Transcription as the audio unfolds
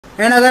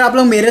And अगर आप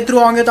लोग मेरे थ्रू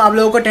आओगे तो आप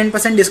लोगों को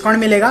 10% डिस्काउंट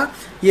मिलेगा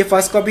ये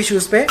फर्स्ट कॉपी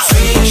शूज़ पे।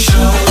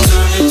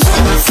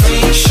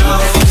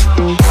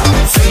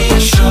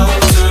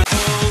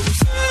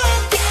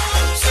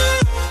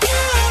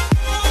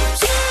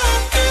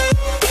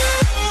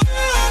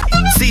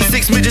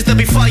 Midgets that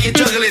be fighting,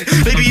 juggling.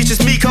 Maybe it's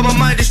just me, 'cause my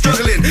mind is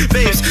struggling.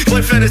 Babes,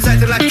 boyfriend is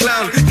acting like a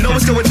clown. Know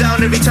what's going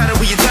down every time that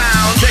we are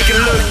down. Take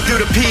a look through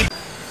the peep.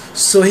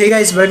 So hey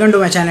guys, welcome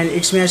to my channel.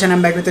 It's me Ashan.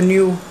 I'm back with a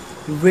new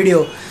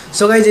video.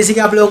 So guys, जैसे कि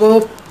आप लोगों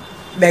को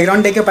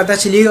background देख के पता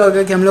चल ही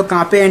होगा कि हम लोग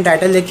कहाँ पे, एंड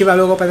टाइटल देख के आप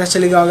लोगों को पता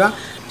चल गया होगा।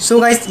 सो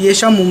गाइस, ये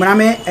शॉप मुंब्रा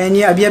में एंड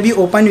ये अभी अभी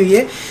ओपन हुई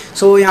है।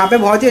 सो यहाँ पे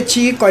बहुत ही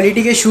अच्छी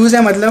क्वालिटी के शूज़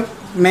हैं, मतलब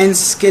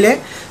मेंस के लिए।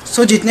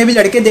 सो जितने भी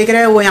लड़के देख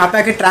रहे हैं वो यहाँ पे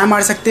आके ट्राई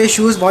मार सकते हैं।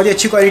 शूज़ बहुत ही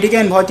अच्छी क्वालिटी के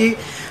एंड बहुत ही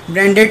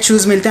ब्रांडेड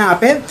शूज़ मिलते हैं यहाँ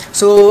पे।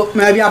 सो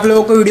मैं अभी आप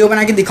लोगों को वीडियो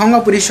बना के दिखाऊंगा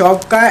पूरी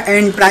शॉप का,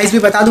 एंड प्राइस भी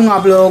बता दूंगा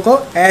आप लोगों को,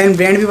 एंड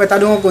ब्रांड भी बता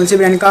दूंगा कौन से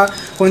ब्रांड का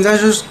कौन सा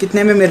शूज़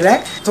कितने में मिल रहा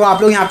है। तो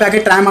आप लोग यहाँ पे आके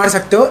ट्राई मार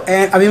सकते हो।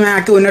 एंड अभी मैं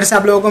यहाँ के ओनर से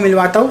आप लोगों को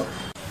मिलवाता हूँ।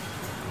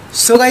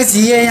 सो गाइस,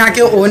 ये है यहाँ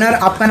के ओनर।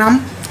 आपका नाम?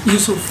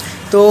 यूसुफ।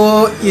 तो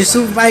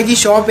यूसुफ भाई की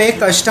शॉप है,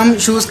 कस्टम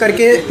शूज़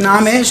करके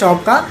नाम है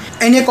शॉप का,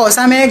 एंड ये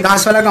कौसा में है,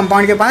 घासवाला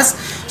कंपाउंड के पास।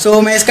 सो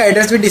मैं इसका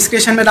एड्रेस भी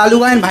डिस्क्रिप्शन में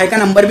डालूंगा एंड भाई का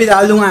नंबर भी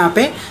डाल दूंगा यहाँ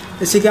पे,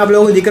 जैसे कि आप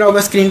लोगों को दिख रहा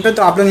होगा स्क्रीन पे।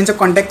 तो आप लोग इनसे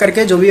कांटेक्ट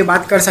करके जो भी ये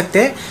बात कर सकते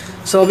हैं।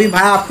 सो अभी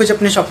भाई आप कुछ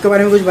अपने शॉप के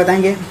बारे में कुछ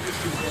बताएंगे?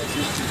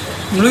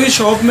 हम लोग की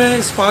शॉप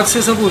में स्पार्क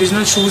से सब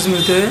ओरिजिनल शूज़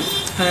मिलते हैं,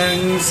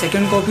 एंड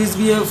सेकेंड कॉपीज़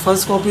भी है,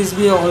 फर्स्ट कॉपीज़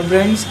भी है, ऑल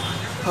ब्रांड्स।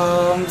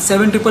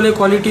 7AAA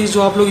क्वालिटी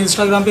जो आप लोग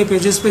इंस्टाग्राम पे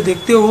पेजेस पे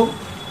देखते हो,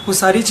 वो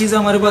सारी चीज़ें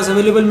हमारे पास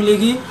अवेलेबल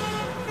मिलेगी।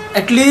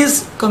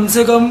 एटलीस्ट कम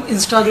से कम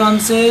इंस्टाग्राम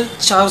से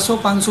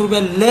 400-500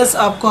 रुपये लेस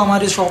आपको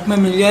हमारे शॉप में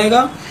मिल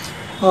जाएगा।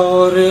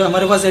 और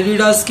हमारे पास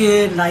एडिडास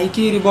के,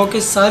 नाइकी, रिबॉक के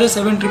सारे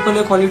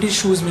 7AAA क्वालिटी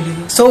शूज़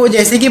मिलेंगे। सो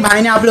जैसे कि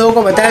भाई ने आप लोगों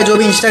को बताया, जो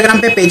भी इंस्टाग्राम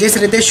पे पेजेस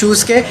रहते हैं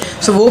शूज़ के,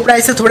 सो वो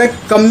प्राइस से थोड़े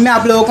कम में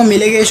आप लोगों को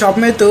मिलेंगे शॉप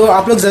में। तो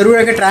आप लोग ज़रूर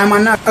आके ट्राई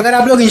मारना। अगर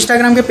आप लोग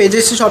इंस्टाग्राम के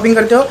पेजेस से शॉपिंग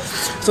करते हो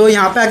तो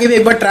यहाँ पे आके भी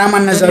एक बार ट्राई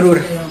मारना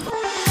ज़रूर।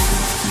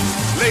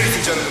 Ladies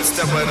and gentlemen,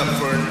 step right up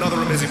for another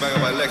amazing bang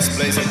of my legs,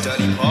 blazing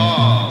dirty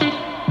pop.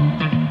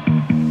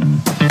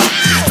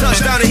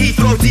 Touchdown to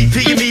Heathrow,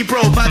 DP and me,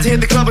 bro. About to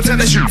hit the club and turn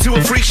the shoot to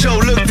a freak show.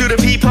 Look through the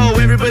peephole,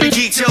 everybody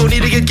geek, yo.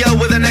 Need to get girl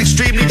with an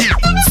extremely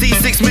deep.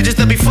 C6 midgets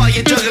that be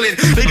fighting, juggling.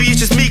 Maybe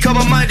it's just me, 'cause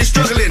my mind is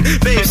struggling.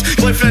 Babes,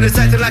 boyfriend is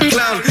acting like a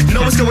clown.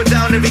 Know what's going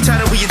down every time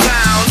that we are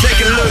down.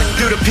 Take a look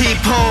through the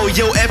peephole,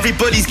 yo.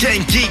 Everybody's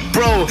getting geek,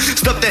 bro.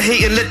 Stop the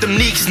hate and let them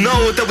neeks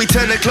know that we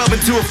turn the club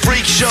into a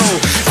freak show.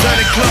 Turn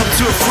the club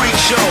to a freak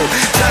show.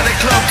 Turn the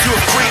club to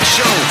a freak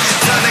show.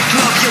 Turn the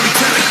club, yeah, we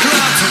turn the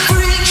club to a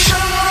freak show.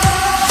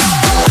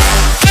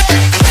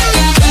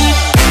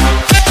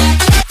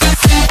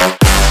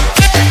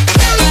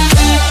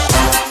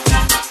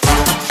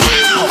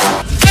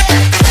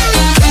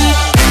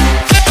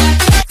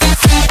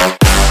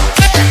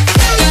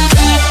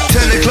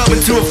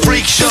 To a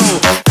freak show.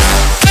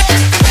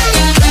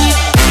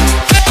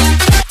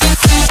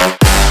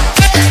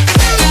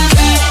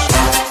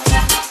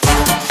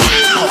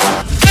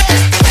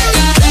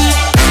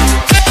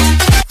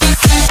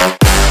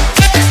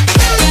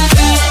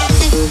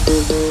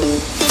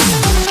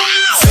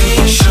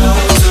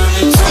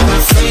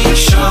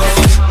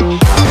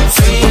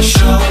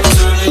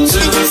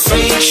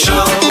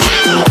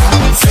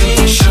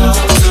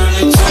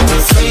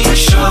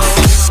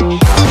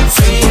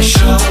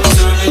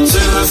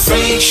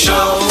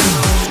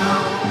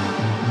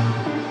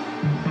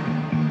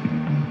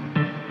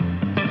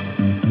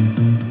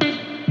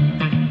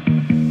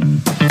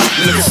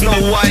 Snow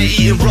White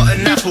eating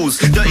rotten apples,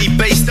 dirty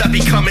bass that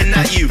be coming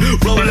at you.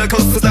 Roller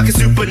coasters like a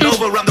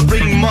supernova, I'm the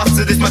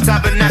ringmaster, this my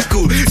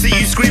tabernacle. See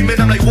you screaming,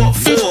 I'm like, what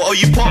for? Oh,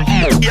 you pop?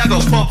 Yeah, I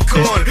got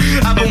popcorn.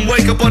 I been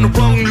wake up on the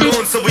wrong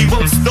lawn, so we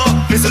won't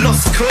stop, it's a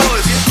lost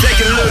cause.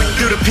 Take a look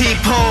through the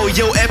peephole,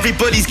 yo,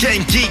 everybody's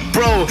getting geek,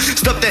 bro.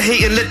 Stop the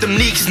hate and let them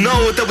neeks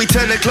know that we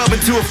turn the club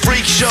into a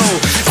freak show.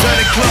 Turn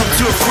the club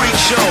to a freak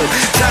show.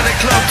 Turn the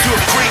club to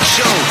a freak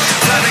show.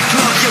 Turn the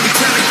club, yeah, we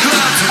turn the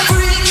club to a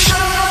freak show.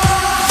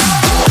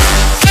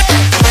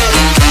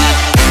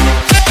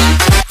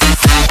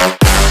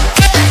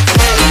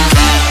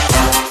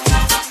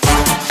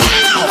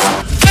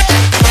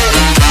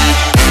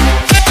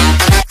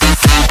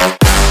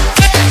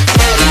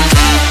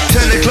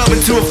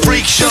 To a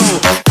freak show.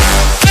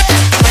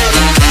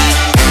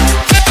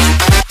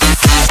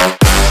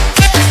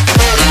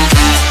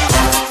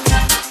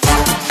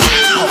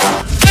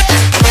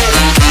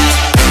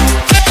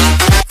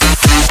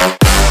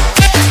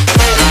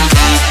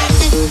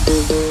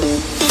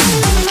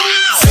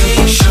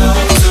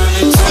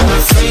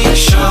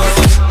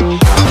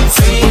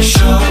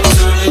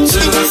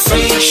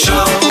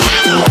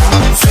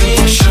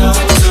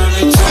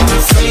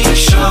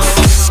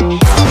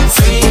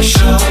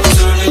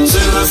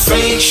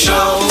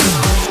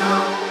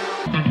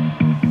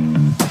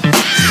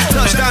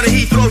 Touchdown to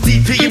Heathrow,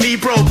 DP and me,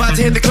 bro. About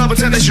to hit the club and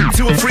turn the shoot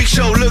to a freak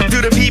show. Look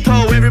through the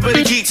peephole,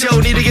 everybody geek, yo.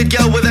 Need to get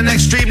girl with an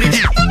extremely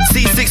deep.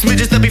 See six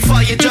midgets that be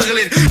fire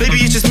juggling. Maybe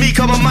it's just me,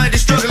 cause my mind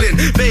is struggling.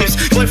 Babes,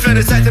 boyfriend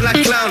is acting like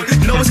a clown.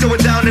 Know what's going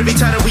down every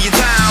time that we in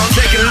town.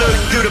 Take a look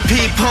through the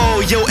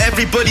peephole. Yo,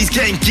 everybody's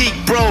getting geek,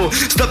 bro.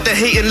 Stop the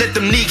hate and let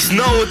them leaks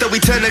know that we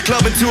turn the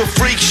club into a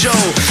freak show.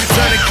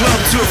 Turn the club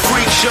to a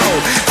freak show.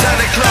 Turn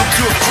the club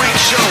to a freak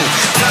show.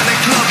 Turn the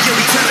club, yeah,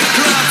 we turn the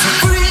club to a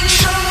freak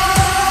show.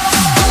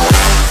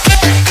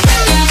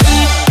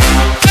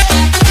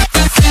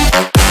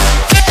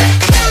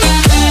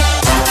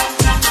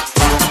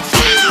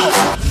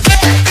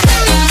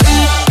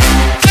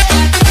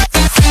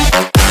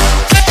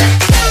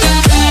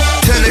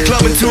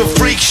 To a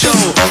freak show.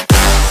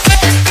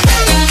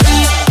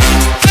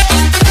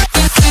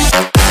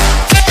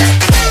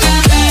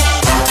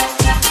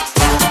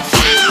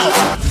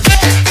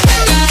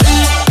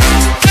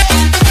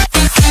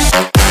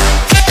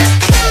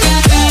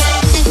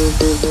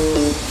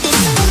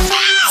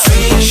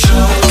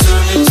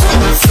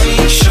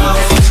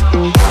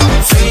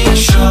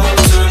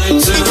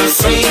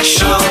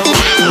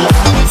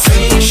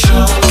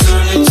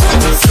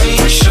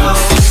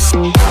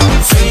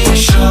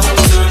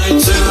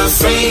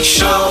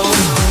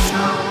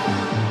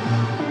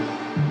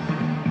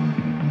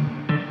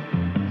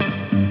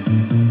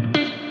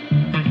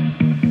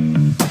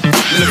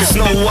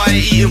 Snow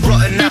White eating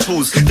rotten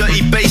apples.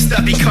 Dirty bass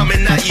that be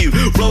coming at you.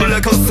 Roller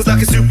coasters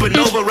like a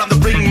supernova. Around the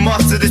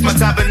ringmaster, this my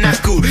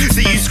tabernacle.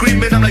 See you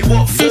screaming, I'm like,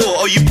 what for?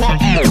 Oh, you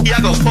pop? Yeah,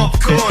 I got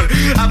popcorn.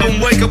 I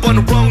haven't wake up on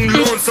the wrong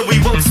lawn, so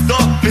we won't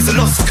stop. It's a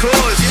lost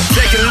cause.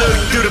 Take a look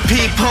through the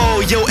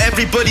peephole. Yo,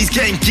 everybody's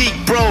getting geek,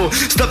 bro.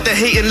 Stop the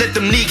hate and let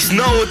them leaks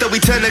know that we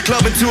turn the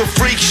club into a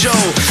freak show.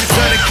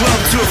 Turn the club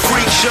to a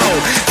freak show.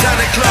 Turn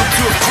the club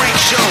to a freak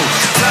show.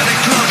 Turn the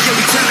club, yeah,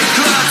 we turn the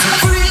club to a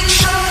freak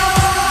show.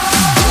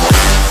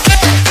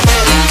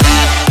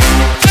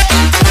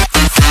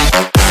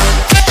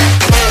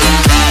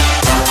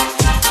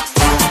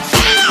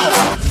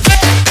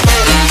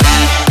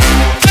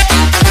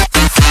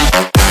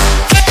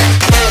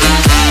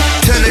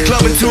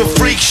 To a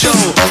freak show.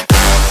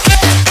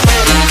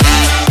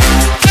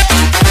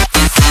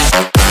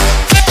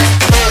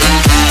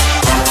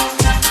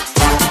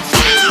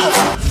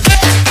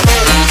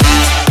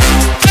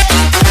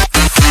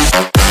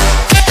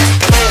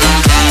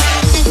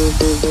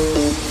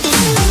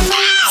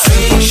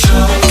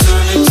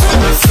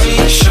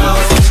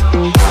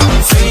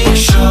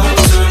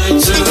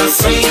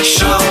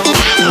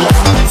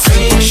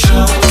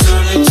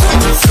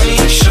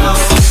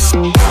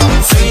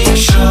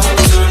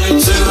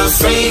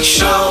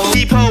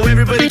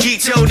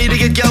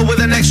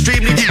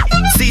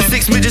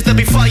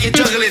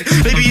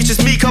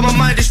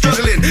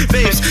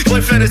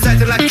 Boyfriend is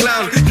acting like a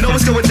clown. Know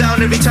what's going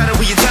down every time that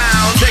we in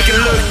town. Take a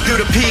look through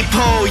the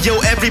peephole.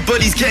 Yo,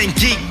 everybody's getting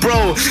geek,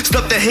 bro.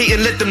 Stop the hate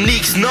and let them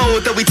leaks know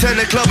that we turn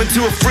the club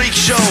into a freak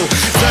show.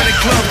 Turn the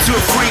club to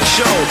a freak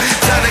show.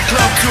 Turn the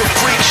club to a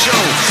freak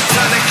show.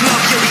 Turn the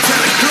club, yeah, we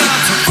turn the club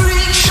to a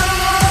freak show.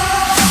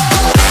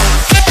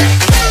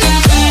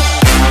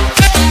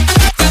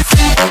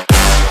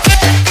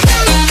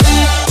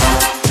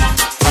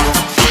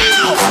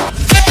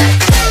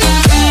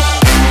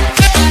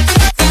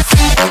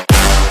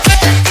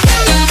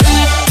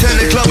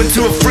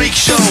 To a freak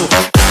show.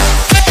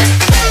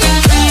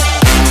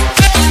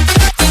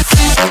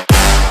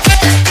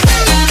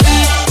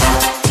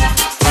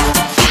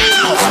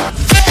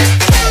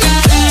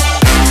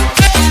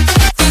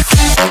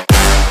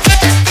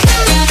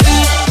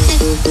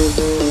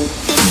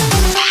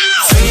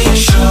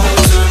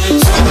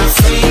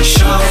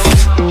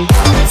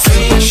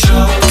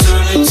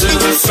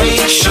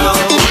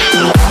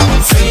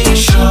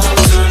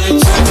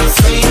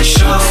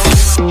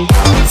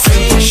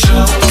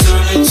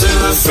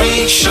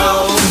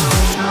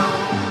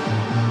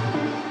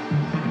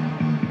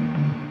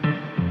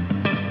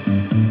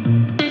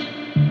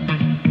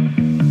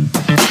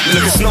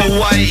 Snow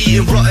White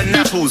eating rotten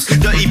apples.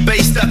 Dirty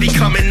bass that be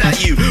coming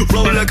at you.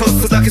 Roller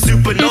coasters like a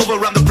supernova.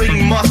 Around the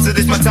ringmaster,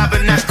 this my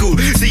tabernacle.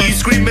 See you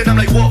screaming, I'm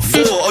like, what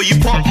for? Oh, you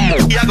pop?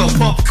 Yeah, I got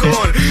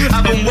popcorn. I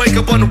haven't wake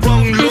up on the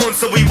wrong lawn,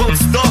 so we won't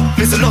stop.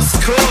 It's a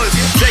lost cause.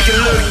 Take a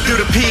look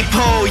through the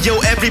peephole. Yo,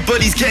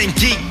 everybody's getting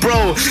geek,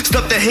 bro.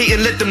 Stop the hate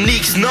and let them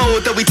leaks know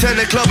that we turn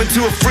the club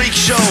into a freak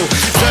show.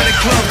 Turn the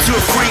club to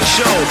a freak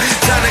show.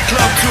 Turn the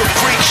club to a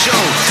freak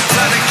show.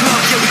 Turn the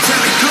club, yeah, we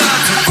turn the club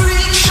to a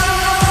freak show.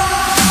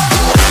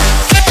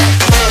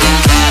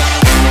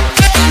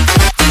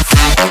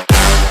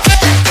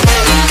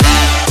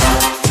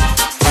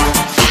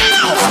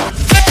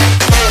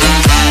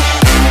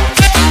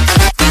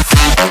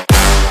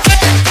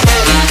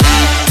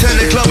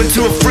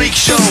 To a freak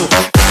show.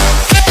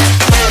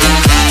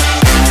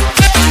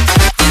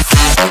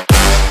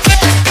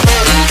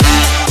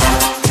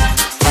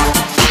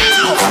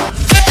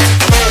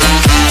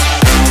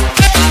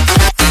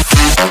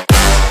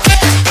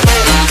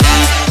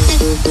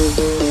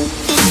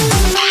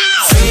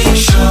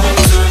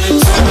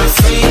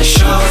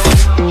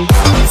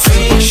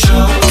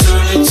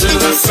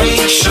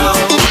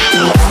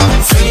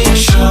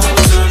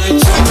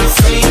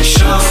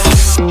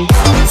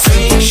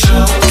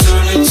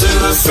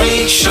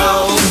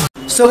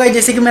 Guys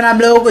जैसे कि मैंने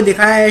आप लोगों को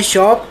दिखाया है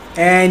shop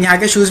and यहाँ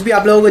के शूज़ भी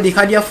आप लोगों को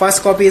दिखा दिया।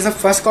 फर्स्ट कॉपी, ये सब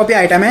फर्स्ट कॉपी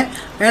आइटम है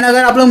एंड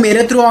अगर आप लोग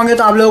मेरे थ्रू होंगे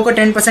तो आप लोगों को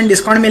 10%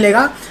 डिस्काउंट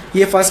मिलेगा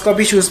ये फर्स्ट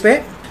कॉपी शूज़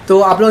पे। तो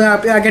आप लोग यहाँ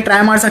पे आके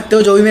ट्राई मार सकते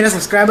हो। जो भी मेरे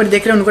सब्सक्राइबर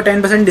देख रहे हैं उनको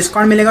 10%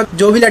 डिस्काउंट मिलेगा।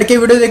 जो भी लड़के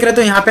वीडियो देख रहे हैं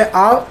तो यहाँ पे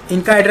आओ,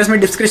 इनका एड्रेस में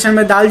डिस्क्रिप्शन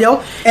में डाल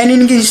जाओ एंड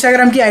इनकी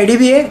इंस्टाग्राम की आईडी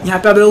भी है यहाँ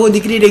पे आप लोगों को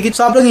दिख रही रहेगी।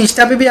 तो आप लोग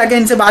इंस्टा पे भी आके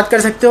इनसे बात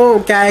कर सकते हो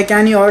क्या है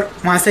क्या नहीं, और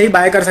वहाँ से ही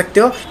बाय कर सकते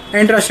हो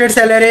एंड ट्रस्टेड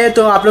सेलर है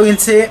तो आप लोग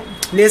इनसे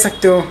ले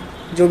सकते हो।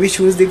 जो भी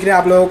शूज़ दिख रहे हैं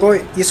आप लोगों को,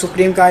 ये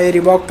सुप्रीम का, ये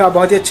रिबॉक का,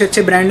 बहुत ही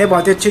अच्छे ब्रांड है,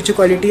 बहुत ही अच्छी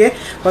क्वालिटी है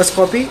फर्स्ट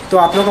कॉपी। तो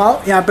आप लोग आओ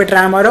यहाँ पे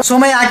ट्राई मारो। सो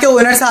मैं यहाँ के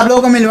ओनर से आप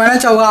लोगों को मिलवाना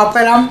चाहूँगा।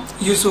 आपका नाम?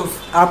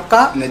 यूसुफ।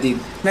 आपका?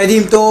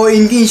 नदीम। तो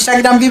इनकी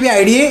इंस्टाग्राम की भी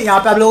आईडी है यहाँ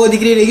पे आप लोगों को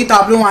दिख रही रहेगी, तो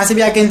आप लोग वहाँ से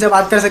भी आके इनसे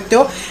बात कर सकते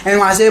हो एंड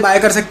वहाँ से बाय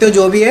कर सकते हो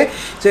जो भी है।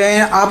 तो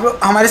आप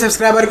हमारे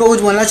सब्सक्राइबर को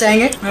कुछ बोलना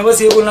चाहेंगे? मैं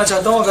बस ये बोलना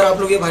चाहता हूँ, अगर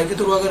आप लोग ये भाई के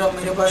थ्रू अगर आप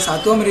मेरे पास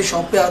आते हो, मेरी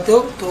शॉप पे आते हो,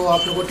 तो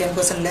आप लोगों को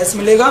 10% लेस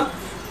मिलेगा।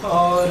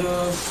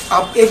 और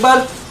आप एक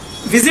बार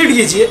विजिट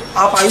कीजिए,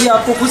 आप आइए,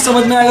 आपको खुद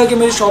समझ में आएगा कि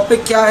मेरी शॉप पे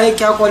क्या है,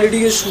 क्या क्वालिटी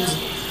के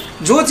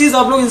शूज़। जो चीज़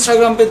आप लोग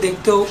इंस्टाग्राम पे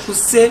देखते हो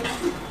उससे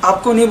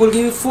आपको नहीं बोल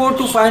के 400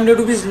 to 500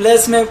 रुपीज़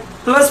लेस में।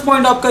 प्लस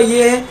पॉइंट आपका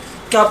ये है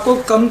कि आपको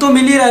कम तो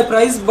मिल ही रहा है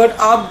प्राइस, बट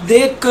आप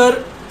देख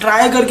कर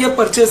ट्राई करके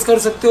परचेस कर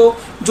सकते हो।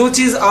 जो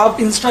चीज़ आप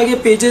इंस्टा के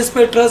पेजेस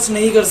पे ट्रस्ट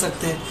नहीं कर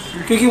सकते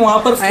क्योंकि वहाँ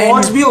पर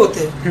फ्रॉड्स भी होते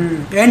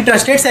हैं एंड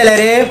ट्रस्टेड सेलर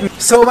है।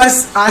 सो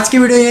बस आज की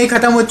वीडियो यही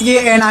खत्म होती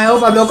है एंड आई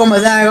होप आप लोगों को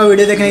मज़ा आएगा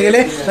वीडियो देखने के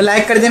लिए। तो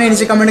लाइक कर देना,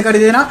 नीचे कमेंट कर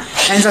देना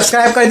एंड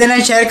सब्सक्राइब कर देना,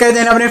 शेयर कर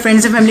देना अपने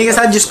फ्रेंड्स एंड फैमिली के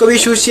साथ जिसको भी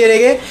शूज़ चाहिए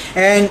रहेंगे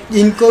एंड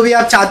इनको भी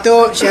आप चाहते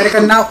हो शेयर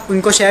करना,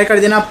 उनको शेयर कर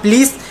देना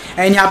प्लीज़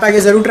एंड यहाँ पे आके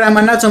ज़रूर ट्राई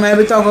मारना। तो मैं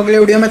भी तो आपको अगले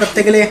वीडियो में, तब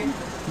तक के लिए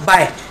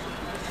बाय।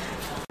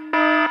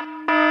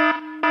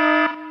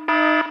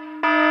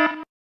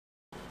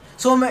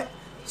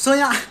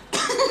 यहाँ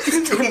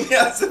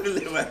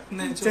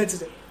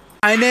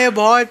भाई ने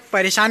बहुत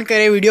परेशान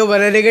करे वीडियो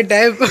बनाने के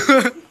टाइम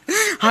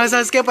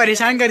हंस के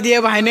परेशान कर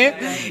दिया भाई ने।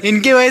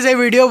 इनकी वजह से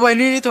वीडियो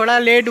बनी नहीं, थोड़ा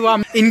लेट हुआ,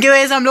 इनकी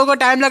वजह से हम लोग को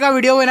टाइम लगा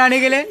वीडियो बनाने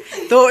के लिए।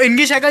 तो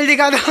इनकी शक्ल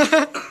दिखा दो